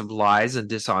effects of lies and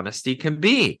dishonesty can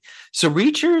be. So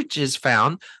research has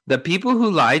found that people who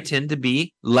lie tend to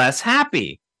be less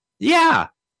happy. Yeah,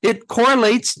 It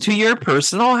correlates to your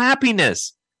personal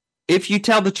happiness. If you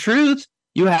tell the truth,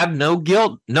 you have no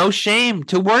guilt, no shame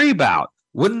to worry about.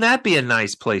 Wouldn't that be a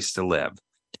nice place to live?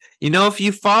 If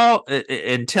you fall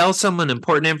and tell someone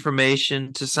important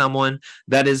information to someone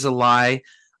that is a lie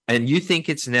and you think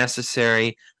it's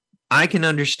necessary, I can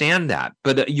understand that.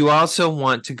 But you also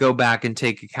want to go back and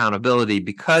take accountability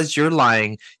because your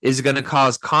lying is going to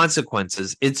cause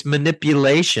consequences. It's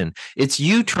manipulation. It's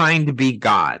you trying to be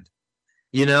God.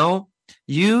 You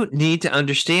need to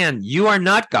understand you are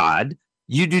not God.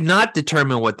 You do not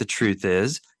determine what the truth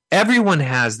is. Everyone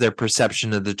has their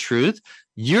perception of the truth.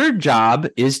 Your job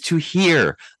is to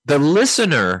hear. The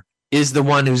listener is the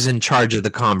one who's in charge of the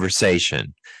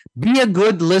conversation. Be a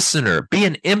good listener. Be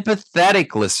an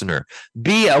empathetic listener.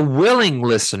 Be a willing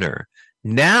listener.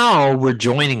 Now we're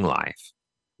joining life.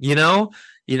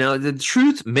 The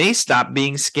truth may stop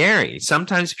being scary.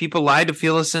 Sometimes people lie to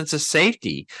feel a sense of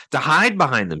safety, to hide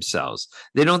behind themselves.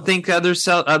 They don't think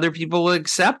other people will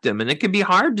accept them. And it can be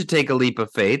hard to take a leap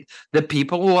of faith that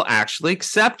people will actually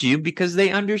accept you because they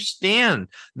understand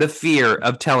the fear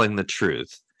of telling the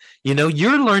truth.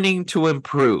 You're learning to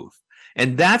improve.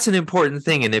 And that's an important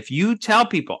thing. And if you tell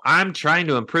people, I'm trying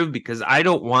to improve because I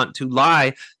don't want to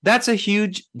lie, that's a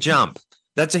huge jump.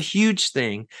 That's a huge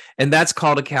thing, and that's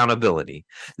called accountability.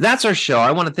 That's our show.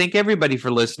 I want to thank everybody for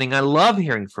listening. I love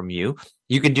hearing from you.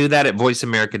 You can do that at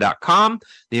voiceamerica.com,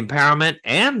 the empowerment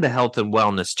and the health and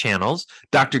wellness channels,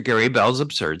 Dr. Gary Bell's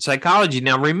Absurd Psychology.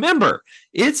 Now, remember,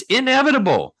 it's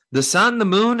inevitable. The sun, the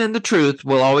moon, and the truth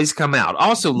will always come out.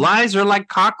 Also, lies are like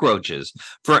cockroaches.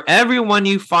 For everyone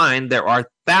you find, there are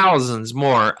thousands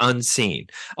more unseen.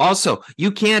 Also,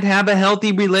 you can't have a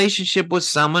healthy relationship with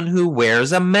someone who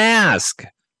wears a mask.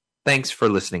 Thanks for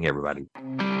listening, everybody.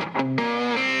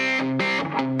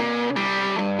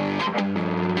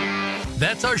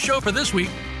 That's our show for this week.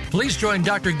 Please join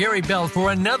Dr. Gary Bell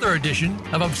for another edition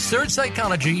of Absurd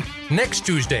Psychology next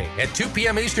Tuesday at 2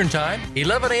 p.m. Eastern Time,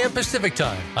 11 a.m. Pacific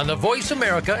Time on the Voice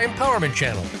America Empowerment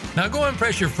Channel. Now go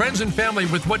impress your friends and family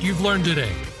with what you've learned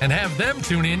today and have them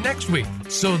tune in next week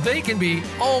so they can be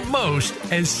almost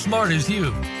as smart as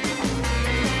you.